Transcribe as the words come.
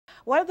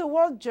Well, the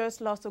world just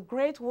lost a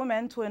great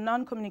woman to a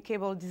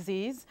non-communicable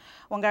disease.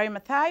 Wangari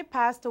Maathai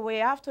passed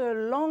away after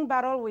a long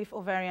battle with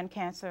ovarian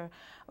cancer.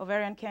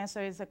 Ovarian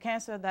cancer is a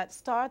cancer that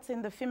starts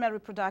in the female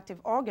reproductive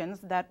organs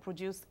that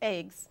produce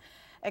eggs.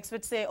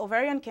 Experts say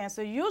ovarian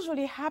cancer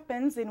usually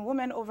happens in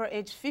women over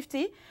age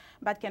 50,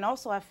 but can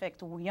also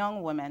affect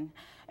young women.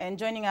 And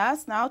joining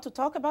us now to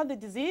talk about the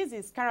disease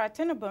is Cara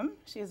Tenenbaum.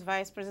 She is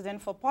Vice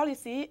President for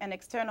Policy and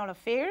External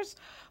Affairs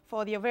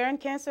for the Ovarian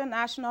Cancer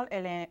National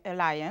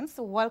Alliance.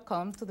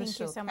 Welcome to the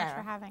show, Thank you so much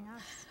Cara. for having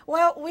us.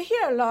 Well, we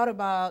hear a lot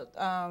about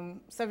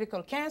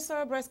cervical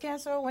cancer, breast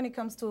cancer when it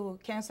comes to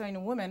cancer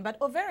in women, but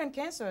ovarian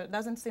cancer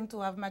doesn't seem to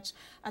have much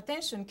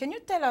attention. Can you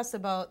tell us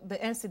about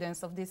the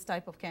incidence of this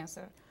type of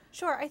cancer?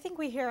 Sure. I think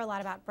we hear a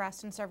lot about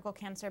breast and cervical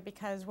cancer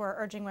because we're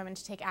urging women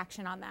to take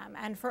action on them.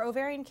 And for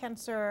ovarian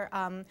cancer,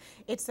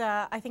 it's,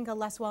 I think, a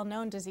less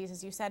well-known disease,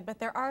 as you said, but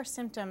there are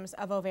symptoms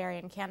of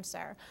ovarian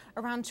cancer.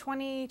 Around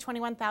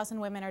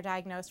 21,000 women are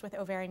diagnosed with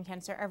ovarian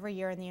cancer every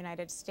year in the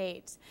United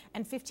States,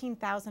 and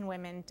 15,000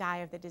 women die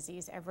of the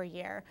disease every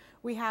year.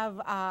 We have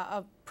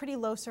a pretty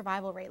low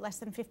survival rate. Less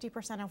than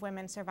 50% of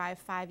women survive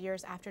 5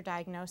 years after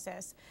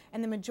diagnosis,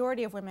 and the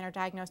majority of women are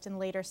diagnosed in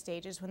later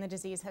stages when the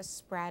disease has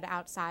spread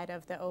outside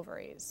of the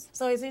ovaries.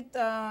 So is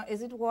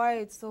it why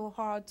it's so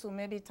hard to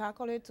maybe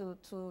tackle it,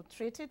 to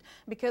treat it?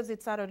 Because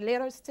it's at a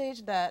later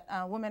stage that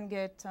women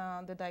get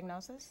the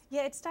diagnosis?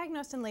 Yeah, it's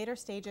diagnosed in later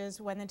stages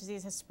when the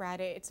disease has spread.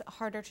 It's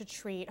harder to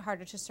treat,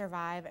 harder to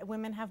survive.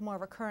 Women have more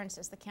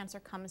recurrences. The cancer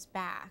comes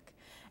back.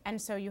 And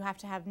so you have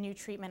to have new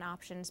treatment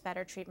options,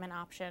 better treatment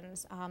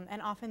options,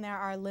 and often there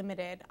are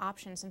limited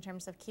options in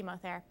terms of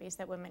chemotherapies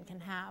that women can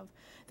have.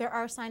 There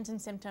are signs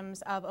and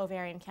symptoms of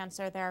ovarian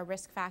cancer. There are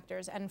risk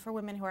factors, and for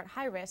women who are at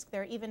high risk,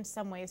 there are even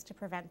some ways to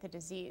prevent the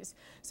disease.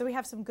 So we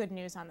have some good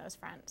news on those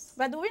fronts.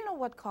 But do we know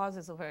what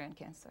causes ovarian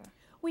cancer?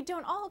 We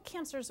don't. All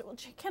cancers, well,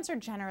 cancer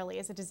generally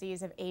is a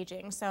disease of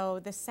aging. So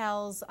the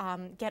cells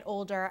get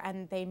older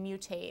and they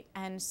mutate.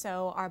 And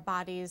so our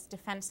body's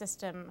defense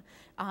system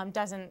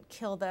doesn't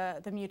kill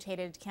the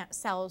mutated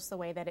cells the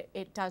way that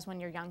it does when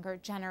you're younger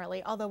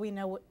generally. Although we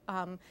know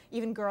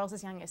even girls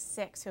as young as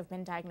 6 who have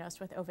been diagnosed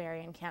with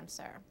ovarian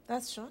cancer.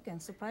 That's shocking,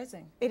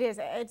 surprising. It is.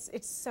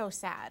 It's so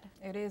sad.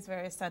 It is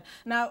very sad.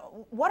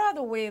 Now, what are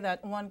the ways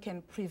that one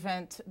can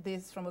prevent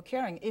this from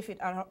occurring, if it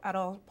at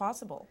all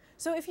possible?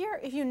 So if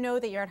you know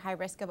that you're at high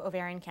risk of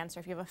ovarian cancer,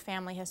 if you have a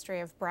family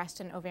history of breast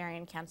and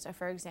ovarian cancer,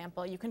 for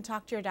example, you can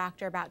talk to your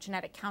doctor about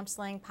genetic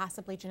counseling,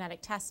 possibly genetic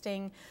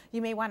testing.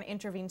 You may want to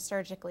intervene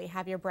surgically,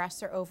 have your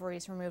breasts or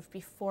ovaries removed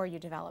before you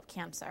develop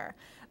cancer.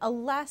 A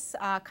less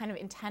kind of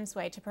intense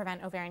way to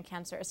prevent ovarian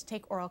cancer is to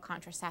take oral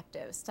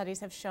contraceptives.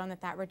 Studies have shown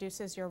that that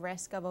reduces your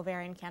risk of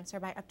ovarian cancer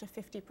by up to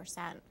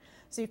 50%.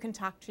 So you can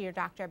talk to your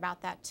doctor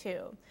about that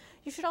too.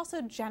 You should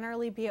also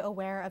generally be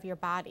aware of your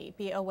body,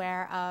 be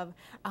aware of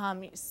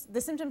the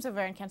symptoms of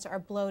ovarian cancer are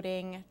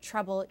bloating,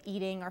 trouble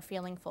eating or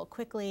feeling full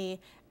quickly,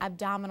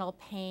 abdominal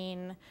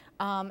pain,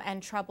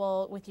 and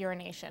trouble with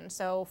urination,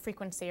 so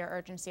frequency or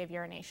urgency of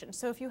urination.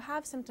 So if you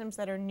have symptoms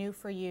that are new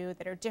for you,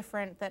 that are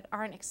different, that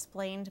aren't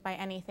explained by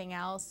anything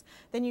else,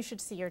 then you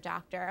should see your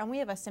doctor. And we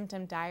have a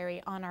symptom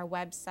diary on our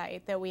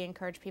website that we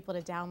encourage people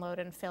to download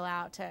and fill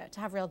out to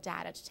have real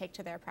data to take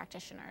to their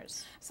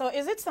practitioners. So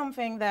is it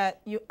something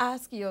that you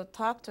ask your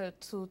doctor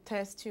to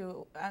test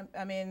you?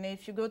 I mean,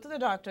 if you go to the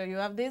doctor, you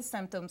have these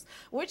symptoms,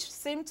 which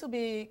seem to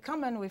be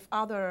common with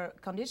other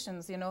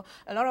conditions. You know,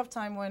 a lot of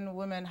time when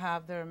women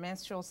have their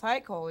menstrual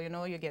cycle, you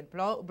know, you get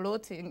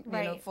bloating,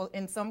 right, you know,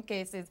 in some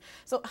cases.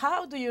 So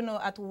how do you know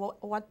at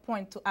what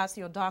point to ask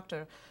your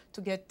doctor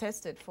to get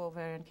tested for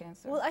ovarian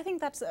cancer? Well, I think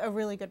that's a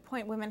really good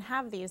point. Women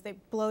have these.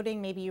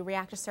 Bloating, maybe you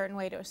react a certain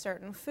way to a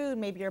certain food,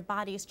 maybe your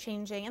body's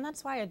changing, and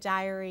that's why a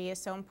diary is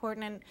so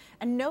important.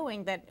 And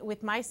knowing that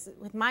with my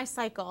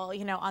cycle,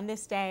 you know, on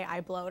this day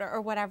I bloat,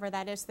 or whatever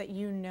that is, that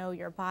you know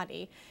your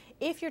body.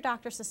 If your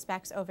doctor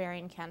suspects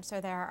ovarian cancer,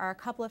 there are a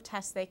couple of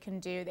tests they can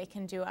do. They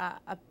can do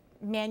a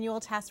manual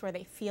test where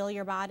they feel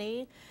your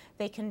body.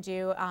 They can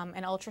do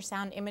an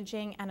ultrasound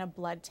imaging and a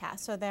blood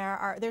test. So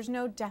there's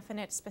no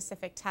definite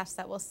specific test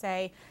that will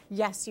say,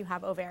 yes, you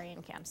have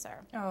ovarian cancer.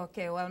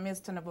 Okay, well,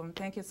 Ms. Tenenbaum,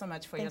 thank you so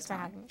much for your time. Thanks for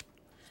having me.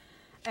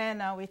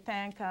 And we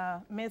thank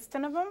Ms.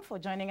 Tenenbaum for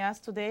joining us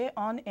today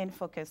on In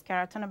Focus.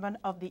 Cara Tenenbaum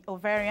of the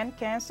Ovarian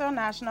Cancer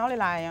National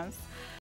Alliance.